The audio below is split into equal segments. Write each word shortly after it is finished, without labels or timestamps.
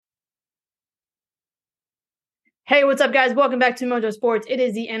Hey, what's up, guys? Welcome back to Mojo Sports. It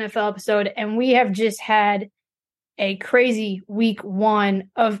is the NFL episode, and we have just had a crazy week one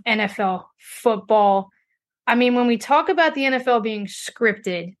of NFL football. I mean, when we talk about the NFL being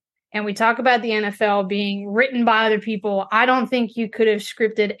scripted and we talk about the NFL being written by other people, I don't think you could have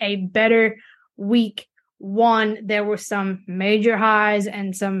scripted a better week one. There were some major highs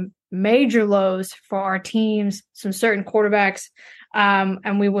and some major lows for our teams, some certain quarterbacks.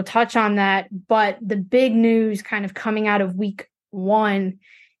 And we will touch on that. But the big news kind of coming out of week one,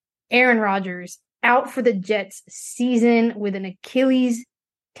 Aaron Rodgers out for the Jets season with an Achilles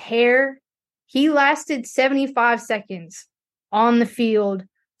tear. He lasted 75 seconds on the field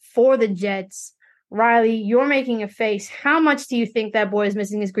for the Jets. Riley, you're making a face. How much do you think that boy is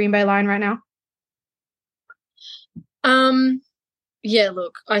missing his Green Bay line right now? Yeah,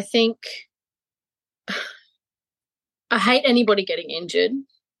 look, I think I hate anybody getting injured,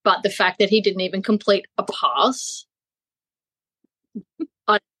 but the fact that he didn't even complete a pass,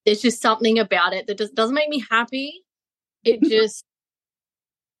 there's just something about it that doesn't make me happy. I think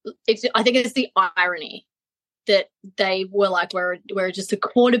it's the irony that they were like, we're just a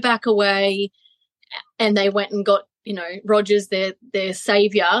quarterback away, and they went and got, Rodgers, their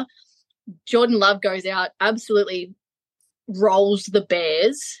savior. Jordan Love goes out, absolutely rolls the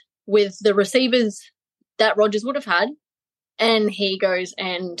Bears with the receivers that Rodgers would have had, and he goes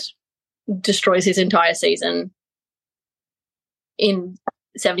and destroys his entire season in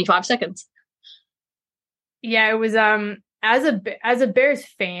 75 seconds. Yeah, it was as a Bears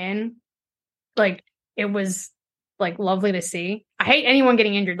fan, like, it was like lovely to see. I hate anyone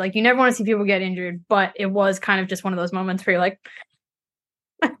getting injured. Like, you never want to see people get injured, but it was kind of just one of those moments where you're like,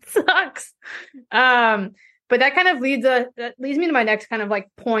 that sucks. But that kind of leads me to my next kind of like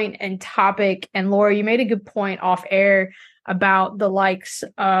point and topic. And Laura, you made a good point off air about the likes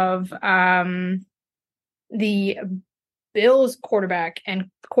of the Bills quarterback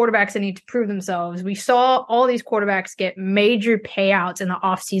and quarterbacks that need to prove themselves. We saw all these quarterbacks get major payouts in the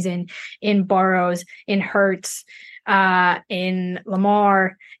offseason, in Burrows, in Hurts, in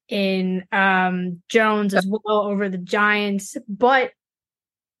Lamar, in Jones as well over the Giants. But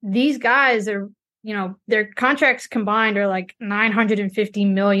these guys are, their contracts combined are like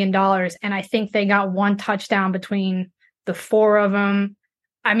 $950 million. And I think they got one touchdown between the four of them.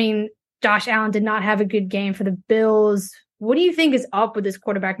 I mean, Josh Allen did not have a good game for the Bills. What do you think is up with this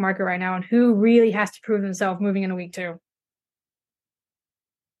quarterback market right now, and who really has to prove himself moving into week two?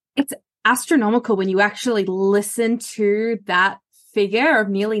 It's astronomical when you actually listen to that figure of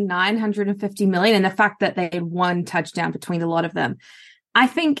nearly $950 million and the fact that they had one touchdown between a lot of them. I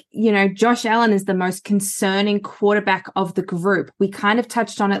think, Josh Allen is the most concerning quarterback of the group. We kind of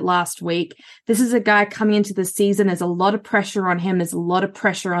touched on it last week. This is a guy coming into the season. There's a lot of pressure on him. There's a lot of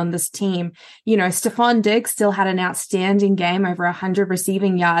pressure on this team. Stephon Diggs still had an outstanding game, over 100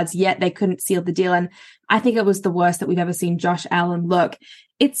 receiving yards, yet they couldn't seal the deal. And I think it was the worst that we've ever seen Josh Allen look.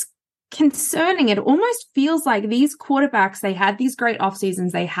 It's concerning. It almost feels like these quarterbacks, they had these great off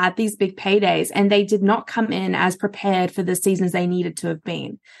seasons, they had these big paydays, and they did not come in as prepared for the seasons they needed to have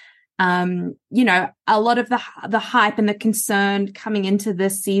been. A lot of the hype and the concern coming into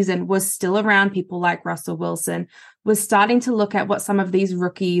this season was still around people like Russell Wilson. Was starting to look at what some of these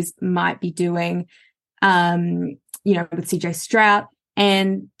rookies might be doing, with CJ Stroud.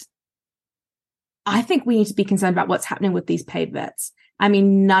 And I think we need to be concerned about what's happening with these paid vets. I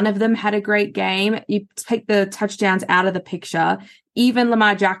mean, none of them had a great game. You take the touchdowns out of the picture. Even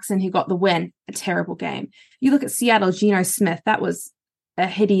Lamar Jackson, who got the win, a terrible game. You look at Seattle, Geno Smith, that was a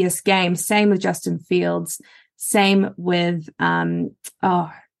hideous game. Same with Justin Fields. Same with Jalen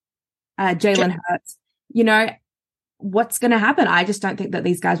Hurts. What's going to happen? I just don't think that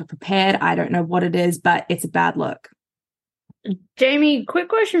these guys were prepared. I don't know what it is, but it's a bad look. Jamie, quick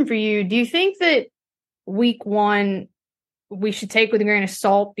question for you. Do you think that week one we should take with a grain of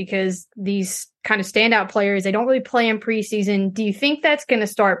salt because these kind of standout players, they don't really play in preseason? Do you think that's going to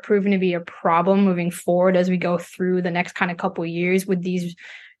start proving to be a problem moving forward as we go through the next kind of couple of years with these,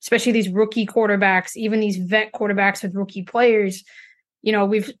 especially these rookie quarterbacks, even these vet quarterbacks with rookie players?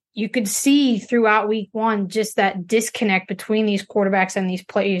 You could see throughout week one just that disconnect between these quarterbacks and these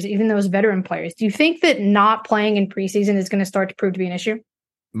players, even those veteran players. Do you think that not playing in preseason is going to start to prove to be an issue?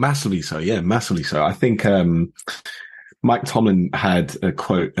 Massively so. Yeah, massively so. I think Mike Tomlin had a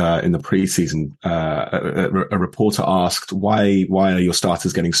quote in the preseason. A reporter asked, why are your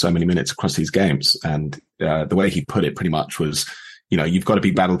starters getting so many minutes across these games? And the way he put it pretty much was, you've got to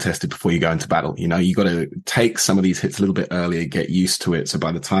be battle tested before you go into battle. You've got to take some of these hits a little bit earlier, get used to it. So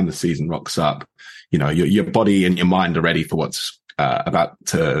by the time the season rocks up, your body and your mind are ready for what's about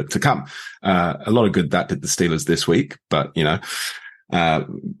to come. A lot of good that did the Steelers this week, but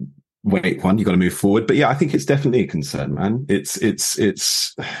week one, you got to move forward. But yeah, I think it's definitely a concern, man. It's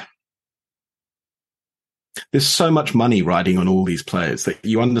there's so much money riding on all these players that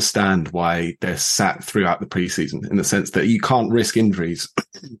you understand why they're sat throughout the preseason, in the sense that you can't risk injuries.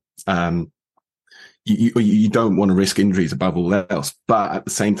 You don't want to risk injuries above all else, but at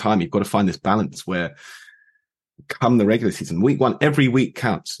the same time, you've got to find this balance where, come the regular season, week one, every week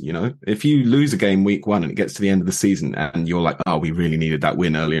counts. If you lose a game week one and it gets to the end of the season and you're like, oh, we really needed that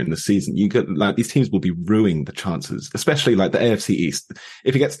win earlier in the season, you get like, these teams will be ruining the chances, especially like the AFC East.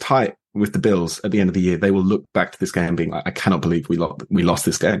 If it gets tight with the Bills at the end of the year, they will look back to this game being like, I cannot believe we lost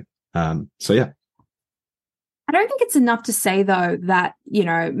this game. So yeah. I don't think it's enough to say, though, that,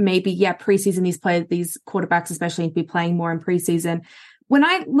 maybe, preseason, these quarterbacks especially need to be playing more in preseason. When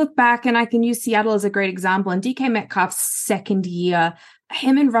I look back, and I can use Seattle as a great example, in DK Metcalf's second year,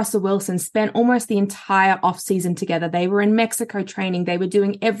 him and Russell Wilson spent almost the entire offseason together. They were in Mexico training. They were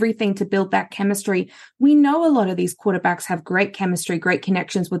doing everything to build that chemistry. We know a lot of these quarterbacks have great chemistry, great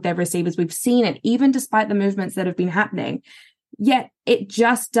connections with their receivers. We've seen it, even despite the movements that have been happening. Yet it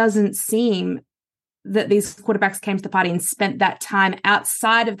just doesn't seem that these quarterbacks came to the party and spent that time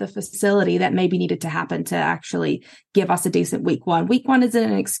outside of the facility that maybe needed to happen to actually give us a decent week one. Week one isn't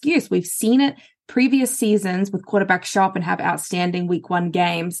an excuse. We've seen it previous seasons with quarterbacks show up and have outstanding week one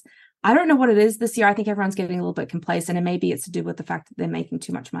games. I don't know what it is this year. I think everyone's getting a little bit complacent, and maybe it's to do with the fact that they're making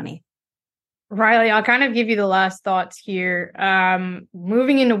too much money. Riley, I'll kind of give you the last thoughts here.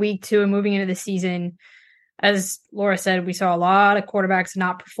 Moving into week two and moving into the season, as Laura said, we saw a lot of quarterbacks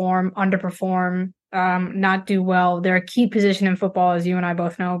not perform, underperform, not do well. They're a key position in football, as you and I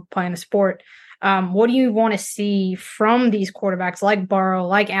both know, playing the sport. What do you want to see from these quarterbacks like Burrow,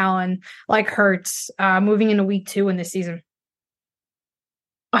 like Allen, like Hurts, moving into week two in this season?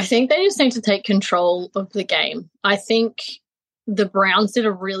 I think they just need to take control of the game. I think the Browns did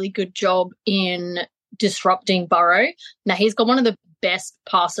a really good job in disrupting Burrow. Now, he's got one of the best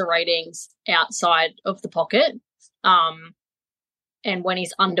passer ratings outside of the pocket, and when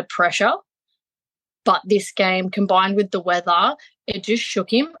he's under pressure. But this game, combined with the weather, it just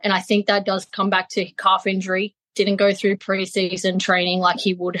shook him. And I think that does come back to calf injury. Didn't go through preseason training like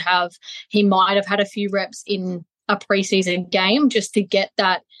he would have. He might have had a few reps in a preseason game just to get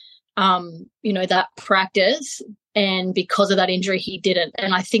that, that practice. And because of that injury, he didn't.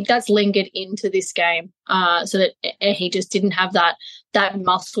 And I think that's lingered into this game, so that he just didn't have that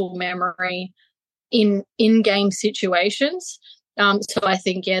muscle memory in game situations. So I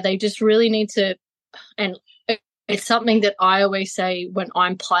think, they just really need to. And it's something that I always say when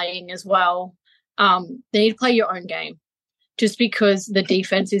I'm playing as well. They need to play your own game. Just because the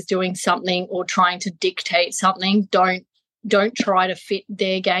defense is doing something or trying to dictate something, don't try to fit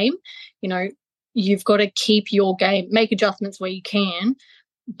their game. You've got to keep your game, make adjustments where you can.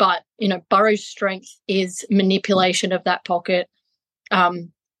 But, Burrow's strength is manipulation of that pocket.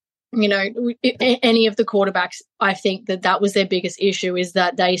 Any of the quarterbacks, I think that was their biggest issue, is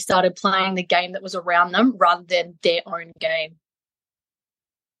that they started playing the game that was around them rather than their own game.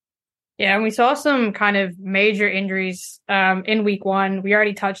 Yeah, and we saw some kind of major injuries in week one. We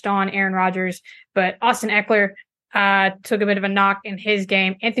already touched on Aaron Rodgers, but Austin Eckler took a bit of a knock in his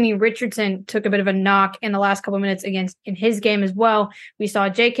game. Anthony Richardson took a bit of a knock in the last couple of minutes in his game as well. We saw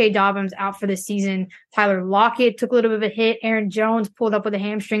J.K. Dobbins out for the season. Tyler Lockett took a little bit of a hit. Aaron Jones pulled up with a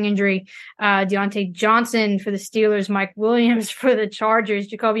hamstring injury. Deontay Johnson for the Steelers. Mike Williams for the Chargers.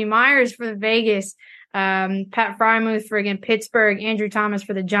 Jacoby Myers for the Vegas. Pat Freiermuth for, again, Pittsburgh. Andrew Thomas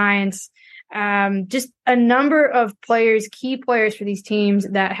for the Giants. Just a number of players, key players for these teams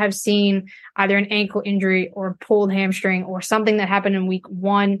that have seen either an ankle injury or pulled hamstring or something that happened in week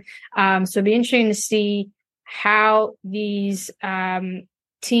one. So it'd be interesting to see how these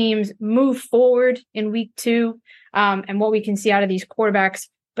teams move forward in week two and what we can see out of these quarterbacks.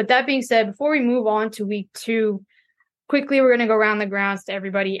 But that being said, before we move on to week two, quickly, we're going to go around the grounds to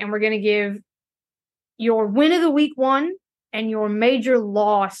everybody, and we're going to give your win of the week one and your major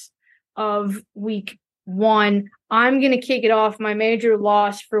loss of week one. I'm going to kick it off. My major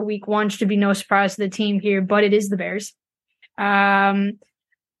loss for week one should be no surprise to the team here, but it is the Bears.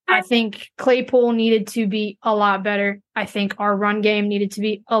 I think Claypool needed to be a lot better. I think our run game needed to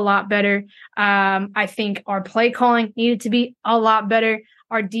be a lot better. I think our play calling needed to be a lot better.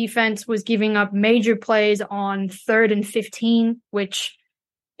 Our defense was giving up major plays on 3rd and 15, which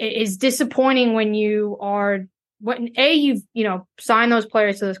is disappointing when you are, you've signed those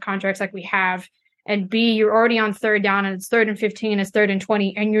players to those contracts like we have, and B, you're already on third down and it's 3rd and 15, it's 3rd and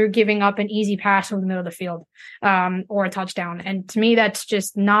 20, and you're giving up an easy pass over the middle of the field or a touchdown. And to me, that's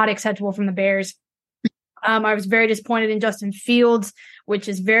just not acceptable from the Bears. I was very disappointed in Justin Fields, which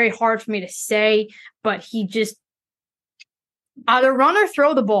is very hard for me to say, but he just either run or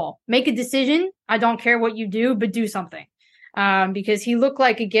throw the ball. Make a decision. I don't care what you do, but do something. Because he looked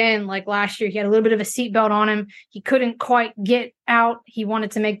like, again, like last year, he had a little bit of a seatbelt on him. He couldn't quite get out. He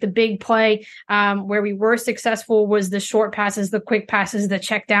wanted to make the big play. Where we were successful was the short passes, the quick passes, the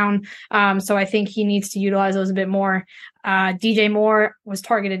check down. So I think he needs to utilize those a bit more. DJ Moore was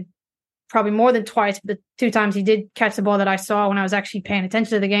targeted probably more than twice, but the 2 times he did catch the ball that I saw when I was actually paying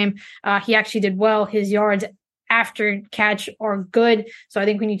attention to the game, he actually did well. His yards after catch are good. So I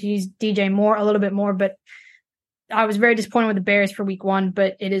think we need to use DJ Moore a little bit more, but I was very disappointed with the Bears for week 1,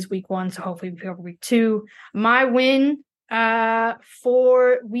 but it is week 1, so hopefully we pick up week 2. My win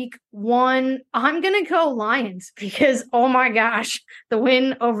for week 1, I'm going to go Lions because, oh my gosh, the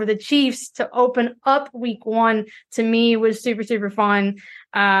win over the Chiefs to open up week 1 to me was super, super fun.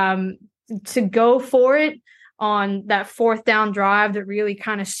 To go for it on that 4th down drive that really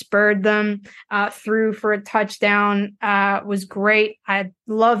kind of spurred them through for a touchdown was great. I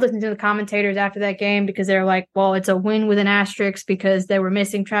love listening to the commentators after that game because they're like, well, it's a win with an asterisk because they were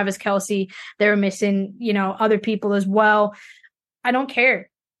missing Travis Kelce. They were missing, other people as well. I don't care.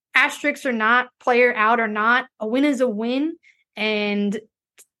 Asterisks or not, player out or not, a win is a win. And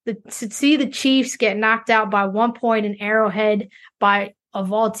to see the Chiefs get knocked out by 1 point in Arrowhead by,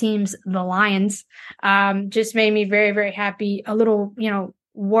 of all teams, the Lions, just made me very, very happy. A little,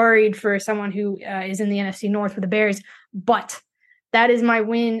 worried for someone who is in the NFC North for the Bears. But that is my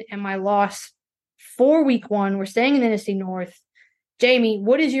win and my loss for week 1. We're staying in the NFC North. Jamie,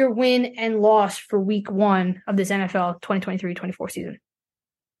 what is your win and loss for week 1 of this NFL 2023-24 season?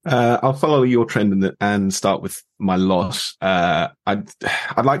 I'll follow your trend and start with my loss. I'd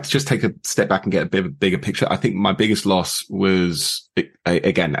like to just take a step back and get a bit of a bigger picture. I think my biggest loss was,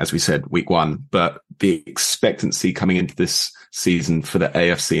 again, as we said, week 1, but the expectancy coming into this season for the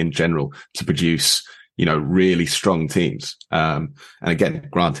AFC in general to produce, really strong teams. And again,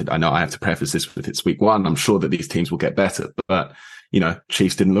 granted, I know I have to preface this with it's week 1. I'm sure that these teams will get better, but,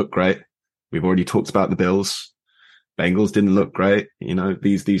 Chiefs didn't look great. We've already talked about the Bills. Bengals didn't look great.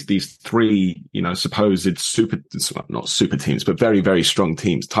 These 3, supposed not super teams, but very, very strong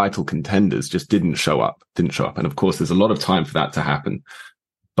teams, title contenders just didn't show up. And of course, there's a lot of time for that to happen.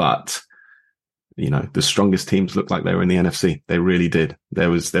 But, the strongest teams looked like they were in the NFC. They really did. There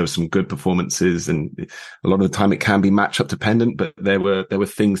was some good performances, and a lot of the time it can be matchup dependent, but there were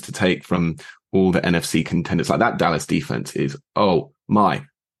things to take from all the NFC contenders. Like that Dallas defense is, oh my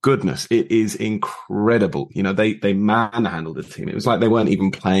goodness, it is incredible. They manhandled the team. It was like they weren't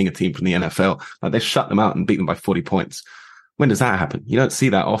even playing a team from the NFL. Like they shut them out and beat them by 40 points. When does that happen? You don't see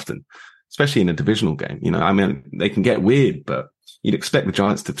that often, especially in a divisional game. They can get weird, but you'd expect the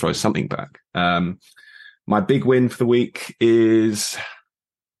Giants to throw something back. My big win for the week is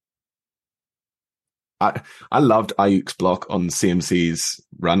I loved Ayuk's block on CMC's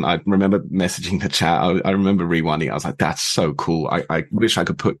run. I remember messaging the chat. I remember rewinding. I was like, that's so cool. I wish I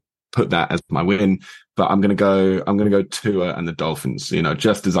could put that as my win, but I'm going to go Tua and the Dolphins.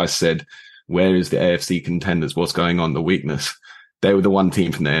 Just as I said, where is the AFC contenders? What's going on? The weakness. They were the one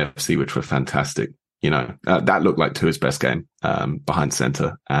team from the AFC, which were fantastic. That looked like Tua's best game, behind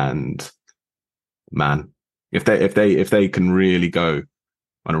center. And man, if they can really go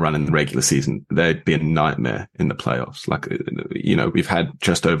on a run in the regular season, they'd be a nightmare in the playoffs. Like, we've had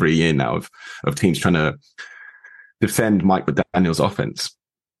just over a year now of teams trying to defend Mike McDaniel's offense.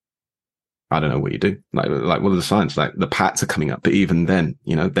 I don't know what you do. Like what are the signs? Like the Pats are coming up, but even then,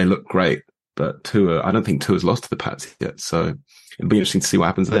 they look great. But Tua, I don't think Tua's lost to the Pats yet. So it'll be interesting to see what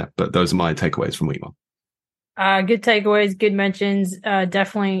happens there. But those are my takeaways from week 1. Good takeaways, good mentions.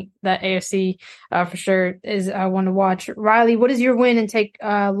 Definitely that AFC for sure is one to watch. Riley, what is your win and take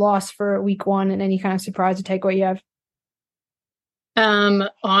loss for week 1 and any kind of surprise or takeaway you have?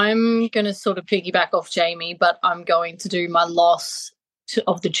 I'm going to sort of piggyback off Jamie, but I'm going to do my loss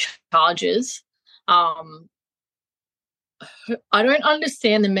of the Chargers. I don't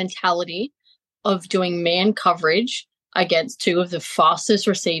understand the mentality of doing man coverage against 2 of the fastest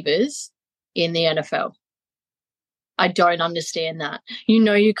receivers in the NFL. I don't understand that.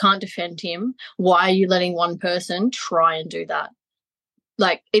 You can't defend him. Why are you letting one person try and do that?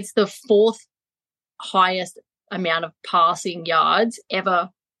 Like, it's the 4th highest amount of passing yards ever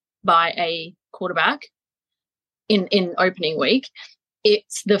by a quarterback in opening week.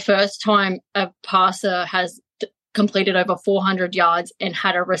 It's the first time a passer has completed over 400 yards and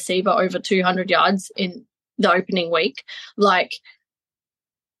had a receiver over 200 yards in the opening week. Like,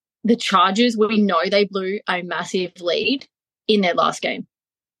 the Chargers, we know they blew a massive lead in their last game.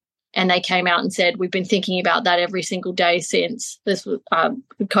 And they came out and said, we've been thinking about that every single day since. This the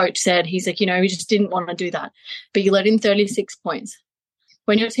coach said, he's like, we just didn't want to do that. But you let in 36 points.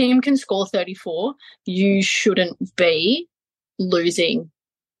 When your team can score 34, you shouldn't be losing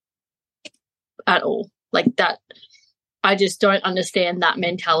at all. Like that, I just don't understand that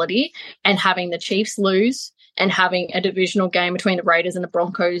mentality. And having the Chiefs lose and having a divisional game between the Raiders and the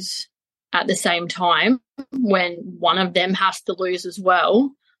Broncos at the same time, when one of them has to lose as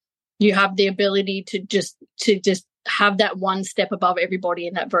well, you have the ability to just have that one step above everybody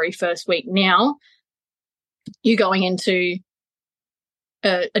in that very first week. Now you're going into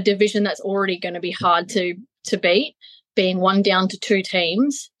a division that's already going to be hard to beat, being one down to two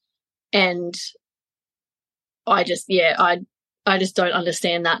teams. And I just don't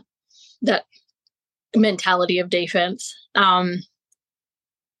understand that mentality of defense. And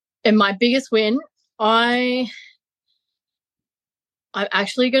my biggest win, I'm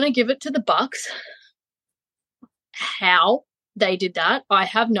actually going to give it to the Bucks. How they did that, I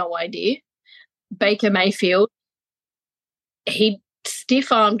have no idea. Baker Mayfield, he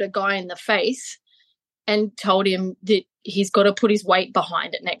stiff-armed a guy in the face and told him that he's got to put his weight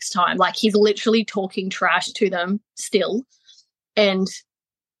behind it next time. Like, he's literally talking trash to them still. And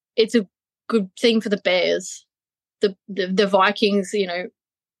it's a good thing for the Bears. The Vikings,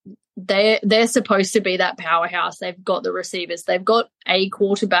 they're supposed to be that powerhouse. They've got the receivers. They've got a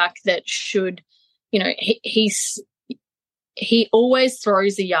quarterback that should, he always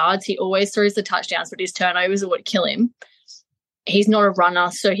throws the yards. He always throws the touchdowns, but his turnovers are what kill him. He's not a runner,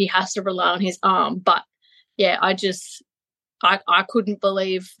 so he has to rely on his arm. But yeah, I couldn't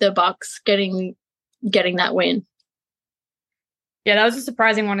believe the Bucks getting that win. Yeah, that was a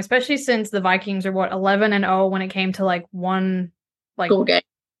surprising one, especially since the Vikings are 11-0 when it came to one goal game.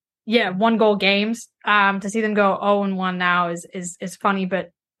 Yeah, 1 goal games. To see them go 0-1 now is funny, but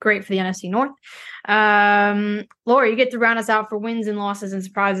great for the NFC North. Laura, you get to round us out for wins and losses and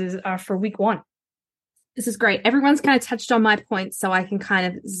surprises for week 1. This is great. Everyone's kind of touched on my points, so I can kind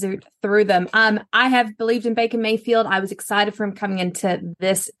of zoot through them. I have believed in Baker Mayfield. I was excited for him coming into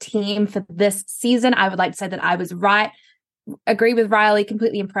this team for this season. I would like to say that I was right. Agree with Riley,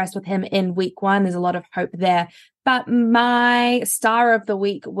 completely impressed with him in week 1. There's a lot of hope there. But my star of the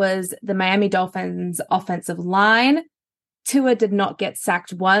week was the Miami Dolphins offensive line. Tua did not get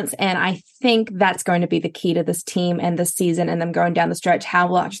sacked once, and I think that's going to be the key to this team and this season and them going down the stretch, how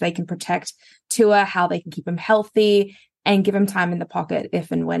much they can protect Tua, how they can keep him healthy and give him time in the pocket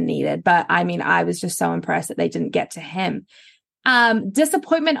if and when needed. But I mean, I was just so impressed that they didn't get to him.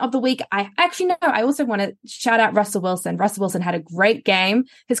 Disappointment of the week. I also want to shout out Russell Wilson. Russell Wilson had a great game.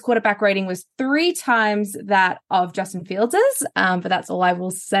 His quarterback rating was 3 times that of Justin Fields's. But that's all I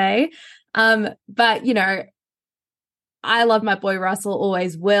will say. But I love my boy Russell,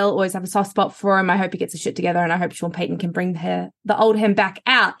 always will, always have a soft spot for him. I hope he gets his shit together, and I hope Sean Payton can bring the old him back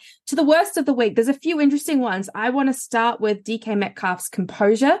out. To the worst of the week, there's a few interesting ones. I want to start with DK Metcalf's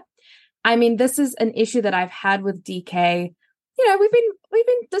composure. I mean, this is an issue that I've had with DK. We've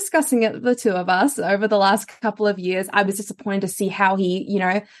been discussing it, the two of us, over the last couple of years. I was disappointed to see how he,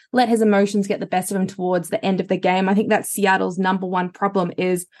 let his emotions get the best of him towards the end of the game. I think that's Seattle's number one problem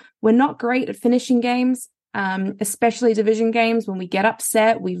is we're not great at finishing games. Especially division games. When we get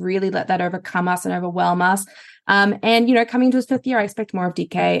upset, we really let that overcome us and overwhelm us. And coming to his 5th year, I expect more of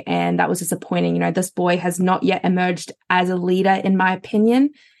DK, and that was disappointing. This boy has not yet emerged as a leader, in my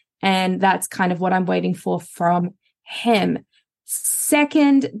opinion, and that's kind of what I'm waiting for from him.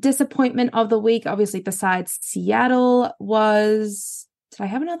 Second disappointment of the week, obviously besides Seattle, was, did I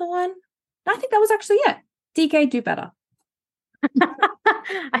have another one? I think that was actually it. DK, do better.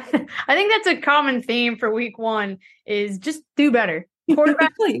 I think that's a common theme for week 1 is just do better.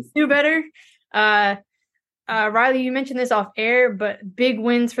 Quarterback, please do better. Riley, you mentioned this off air, but big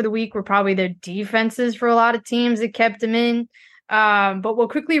wins for the week were probably their defenses for a lot of teams that kept them in. But we'll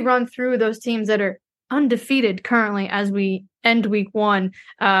quickly run through those teams that are undefeated currently as we end week 1.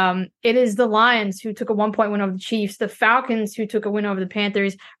 It is the Lions who took a 1-point win over the Chiefs, the Falcons who took a win over the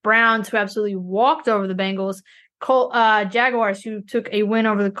Panthers, Browns who absolutely walked over the Bengals, Jaguars who took a win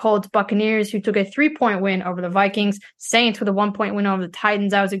over the Colts, Buccaneers who took a 3-point win over the Vikings, Saints with a 1-point win over the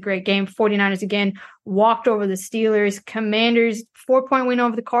Titans. That was a great game. 49ers again walked over the Steelers. Commanders 4-point win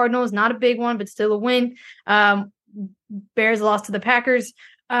over the Cardinals, not a big one, but still a win. Bears lost to the Packers.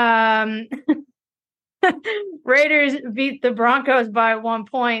 Raiders beat the Broncos by 1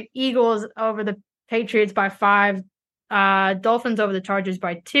 point. Eagles over the Patriots by 5. Dolphins over the Chargers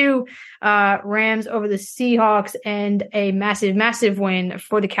by 2. Rams over the Seahawks, and a massive, massive win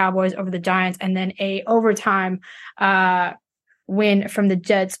for the Cowboys over the Giants, and then a overtime win from the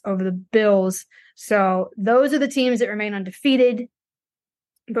Jets over the Bills. So those are the teams that remain undefeated.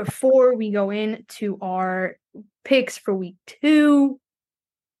 Before we go into our picks for week 2,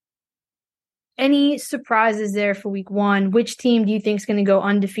 any surprises there for week 1? Which team do you think is going to go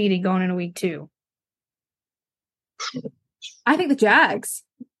undefeated going into week 2? I think the Jags.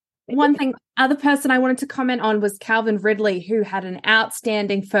 Other person I wanted to comment on was Calvin Ridley, who had an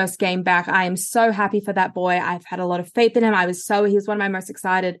outstanding first game back. I am so happy for that boy. I've had a lot of faith in him. He was one of my most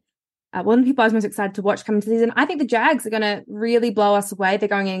excited, one of the people I was most excited to watch coming to the season. I think the Jags are going to really blow us away. They're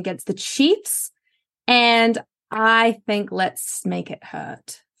going in against the Chiefs, and I think let's make it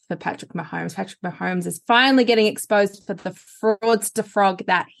hurt for Patrick Mahomes. Patrick Mahomes is finally getting exposed for the fraudster frog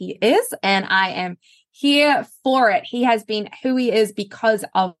that he is, and I am here for it. He has been who he is because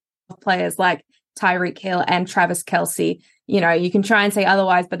of players like Tyreek Hill and Travis Kelce. You can try and say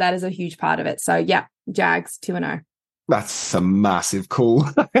otherwise, but that is a huge part of it. So yeah, Jags 2-0. That's a massive call.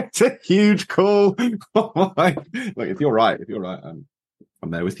 It's a huge call. Oh my. Look, if you're right,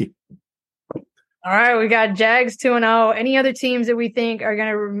 I'm there with you. All right, we got Jags 2-0. Any other teams that we think are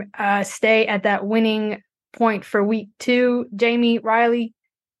going to stay at that winning point for week 2? Jamie, Riley?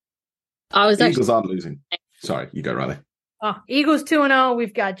 Eagles aren't losing. Sorry, you go, Riley. Eagles 2-0.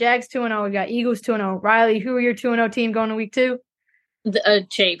 We've got Jags 2-0. We've got Eagles 2-0. Riley, who are your 2-0 team going to week 2? The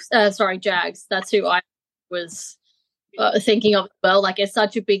Chiefs. Jags. That's who I was thinking of. Well, like, it's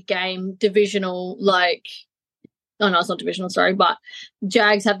such a big game, divisional. Oh no, it's not divisional. Sorry, but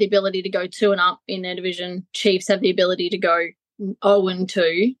Jags have the ability to go 2-0 in their division. Chiefs have the ability to go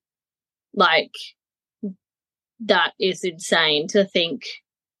 0-2. Like, that is insane to think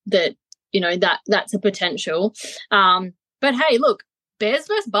that. That's a potential. But hey, look, Bears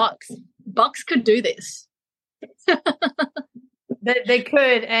versus Bucks. Bucks could do this. They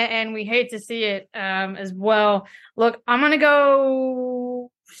could, and we hate to see it as well. Look, I'm going to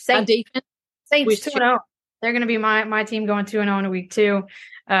go Saints 2-0. They're going to be my team going 2-0 in a week 2.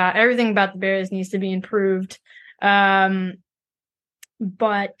 Everything about the Bears needs to be improved. But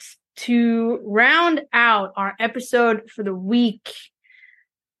to round out our episode for the week,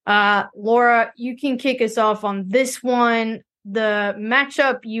 Laura, you can kick us off on this one. The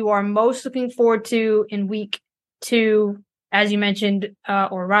matchup you are most looking forward to in week 2, as you mentioned,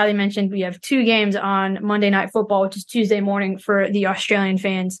 or Riley mentioned, we have 2 games on Monday Night Football, which is Tuesday morning for the Australian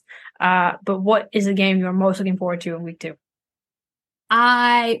fans. But what is the game you are most looking forward to in week 2?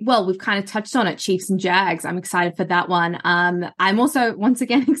 We've kind of touched on it, Chiefs and Jags. I'm excited for that one. I'm also, once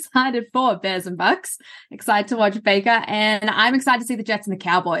again, excited for Bears and Bucks, excited to watch Baker, and I'm excited to see the Jets and the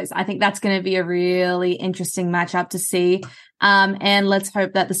Cowboys. I think that's going to be a really interesting matchup to see. And let's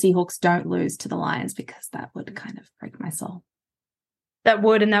hope that the Seahawks don't lose to the Lions, because that would kind of break my soul. That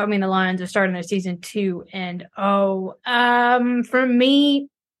would mean the Lions are starting their season 2-0. For me,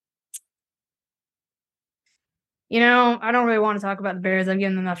 I don't really want to talk about the Bears. I've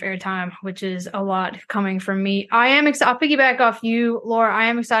given them enough airtime, which is a lot coming from me. I'll piggyback off you, Laura. I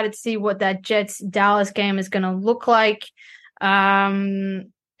am excited to see what that Jets-Dallas game is going to look like.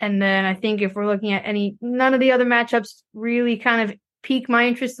 And then I think if we're looking at none of the other matchups really kind of pique my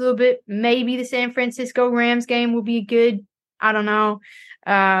interest a little bit. Maybe the San Francisco Rams game will be good. I don't know.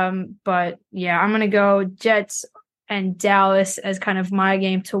 But yeah, I'm going to go Jets and Dallas as kind of my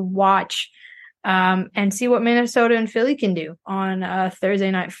game to watch. And see what Minnesota and Philly can do on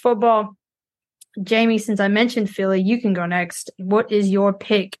Thursday Night Football. Jamie, since I mentioned Philly, you can go next. What is your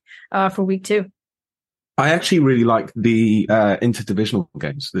pick for week 2? I actually really like the interdivisional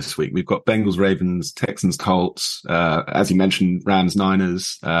games this week. We've got Bengals, Ravens, Texans, Colts. As you mentioned, Rams,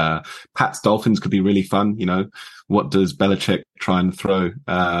 Niners. Pats, Dolphins could be really fun. What does Belichick try and throw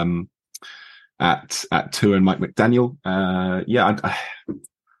at Tua and Mike McDaniel?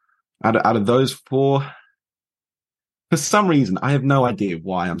 Out of those 4, for some reason, I have no idea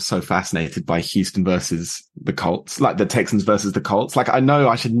why I'm so fascinated by Houston versus the Colts, like the Texans versus the Colts. Like, I know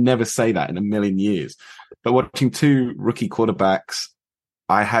I should never say that in a million years, but watching 2 rookie quarterbacks,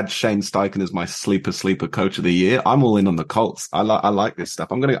 I had Shane Steichen as my sleeper coach of the year. I'm all in on the Colts. I like this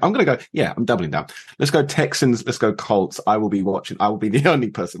stuff. I'm gonna go. Yeah, I'm doubling down. Let's go Texans. Let's go Colts. I will be the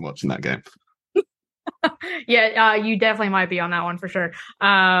only person watching that game. Yeah, you definitely might be on that one for sure.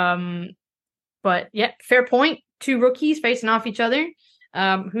 But yeah, fair point. 2 rookies facing off each other.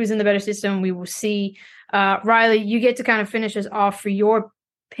 Who's in the better system? We will see. Riley, you get to kind of finish us off for your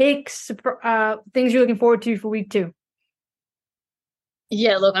picks, things you're looking forward to for week 2.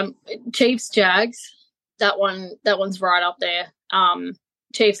 Yeah, look, Chiefs Jags. That one's right up there.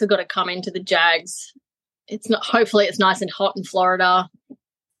 Chiefs have got to come into the Jags. It's not. Hopefully, it's nice and hot in Florida,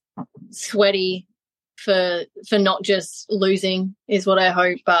 sweaty for not just losing is what I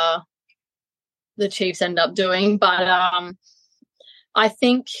hope the Chiefs end up doing. But I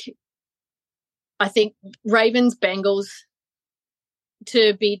think Ravens Bengals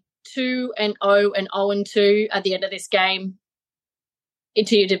to be 2-0 and 0-2 at the end of this game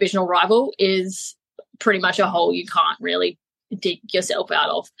into your divisional rival is pretty much a hole you can't really dig yourself out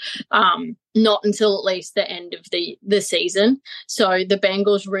of. Not until at least the end of the season. So the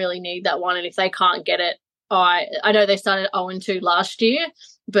Bengals really need that one, and if they can't get it, I know they started 0-2 last year,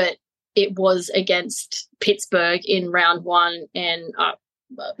 but it was against Pittsburgh in round one, and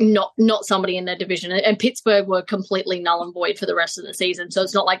not somebody in their division. And Pittsburgh were completely null and void for the rest of the season, so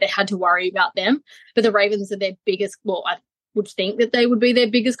it's not like they had to worry about them. But the Ravens are their biggest. Well, I would think that they would be their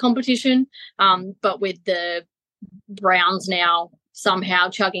biggest competition, but with the Browns now somehow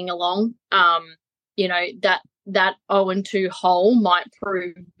chugging along, that 0-2 hole might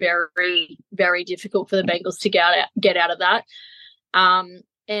prove very, very difficult for the Bengals to get out of that.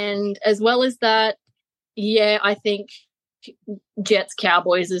 And as well as that, yeah, I think Jets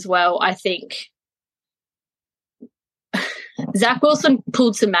Cowboys as well. I think Zach Wilson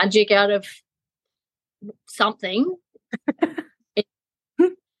pulled some magic out of something.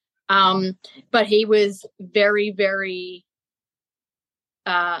 But he was very, very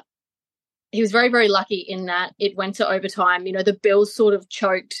very lucky in that it went to overtime. The Bills sort of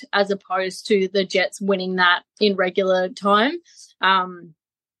choked as opposed to the Jets winning that in regular time.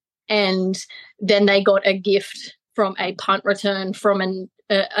 And then they got a gift from a punt return from an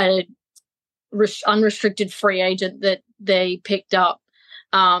unrestricted free agent that they picked up,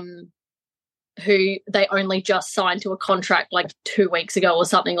 who they only just signed to a contract like 2 weeks ago or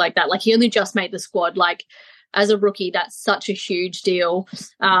something like that. Like, he only just made the squad. Like, as a rookie, that's such a huge deal.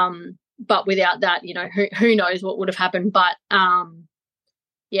 But without that, who knows what would have happened. But,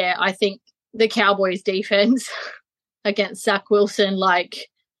 yeah, I think the Cowboys defense against Zach Wilson, like,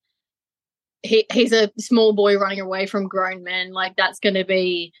 he's a small boy running away from grown men. Like, that's going to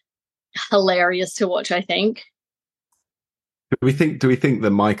be hilarious to watch, I think. Do we think the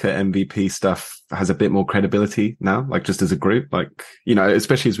Micah MVP stuff has a bit more credibility now, like just as a group? Like,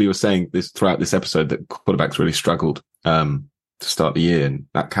 especially as we were saying this throughout this episode, that quarterbacks really struggled to start the year, and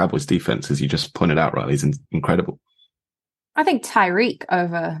that Cowboys defense, as you just pointed out, Riley, is incredible. I think Tyreek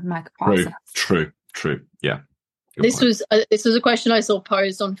over Micah Parsons. True. Yeah. This was a question I saw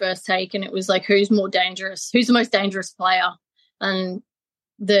posed on First Take, and it was like, who's more dangerous? Who's the most dangerous player? And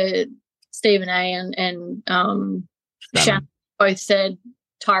the Stephen A. and Shannon both said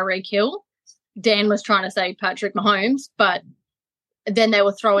Tyreek Hill. Dan was trying to say Patrick Mahomes, but then they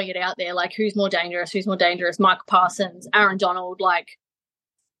were throwing it out there like, who's more dangerous? Micah Parsons, Aaron Donald. Like,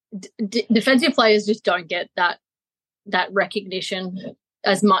 defensive players just don't get that recognition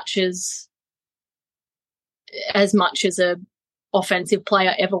as much as a offensive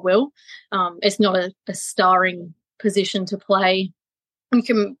player ever will. It's not a starring position to play. You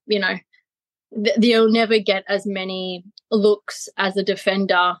can, you'll never get as many looks as a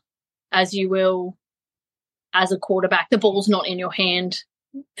defender as you will as a quarterback. The ball's not in your hand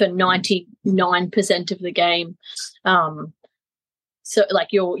for 99% of the game. So like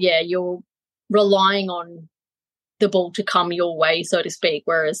you're relying on the ball to come your way, so to speak,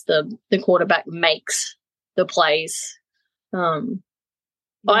 whereas the quarterback makes the plays.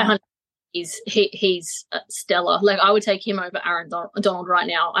 He's stellar. Like, I would take him over Aaron Donald right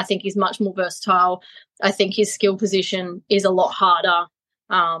now. I think he's much more versatile. I think his skill position is a lot harder.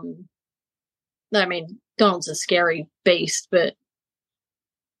 I mean, Donald's a scary beast, but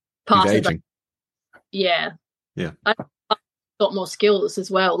Parsons, yeah. I've got more skills as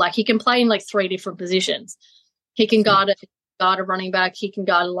well. Like, he can play in like 3 different positions. He can guard a running back. He can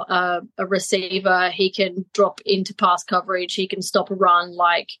guard a receiver. He can drop into pass coverage. He can stop a run.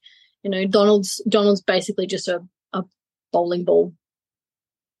 Like, Donald's basically just a bowling ball.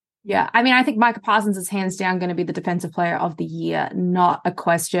 Yeah, I mean, I think Micah Parsons is hands down going to be the defensive player of the year, not a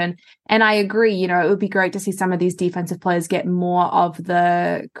question. And I agree, it would be great to see some of these defensive players get more of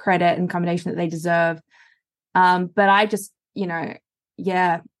the credit and commendation that they deserve. But I just,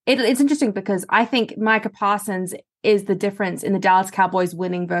 it's interesting because I think Micah Parsons is the difference in the Dallas Cowboys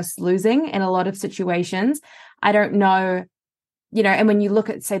winning versus losing in a lot of situations. I don't know, and when you look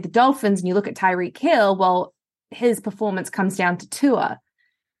at, say, the Dolphins and you look at Tyreek Hill, well, his performance comes down to Tua.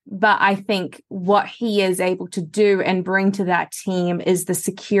 But I think what he is able to do and bring to that team is the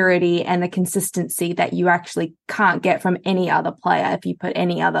security and the consistency that you actually can't get from any other player.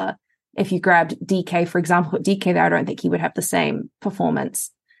 If you grabbed DK, for example, put DK there, I don't think he would have the same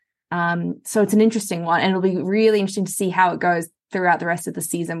performance. So it's an interesting one, and it'll be really interesting to see how it goes throughout the rest of the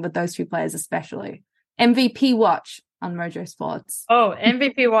season with those two players, especially. MVP watch on Mojo Sports. Oh,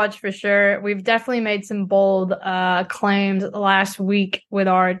 MVP watch for sure. We've definitely made some bold claims last week with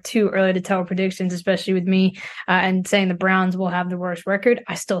our too early to tell predictions, especially with me and saying the Browns will have the worst record.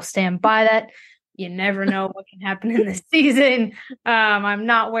 I still stand by that. You never know what can happen in this season. I'm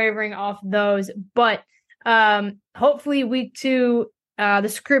not wavering off those, but hopefully week 2, the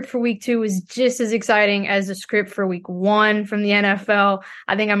script for week 2 is just as exciting as the script for week 1 from the NFL.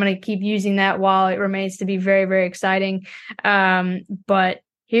 I think I'm going to keep using that while it remains to be very, very exciting. But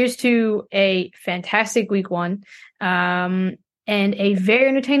here's to a fantastic week 1 and a very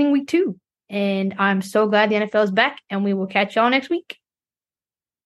entertaining week 2. And I'm so glad the NFL is back, and we will catch y'all next week.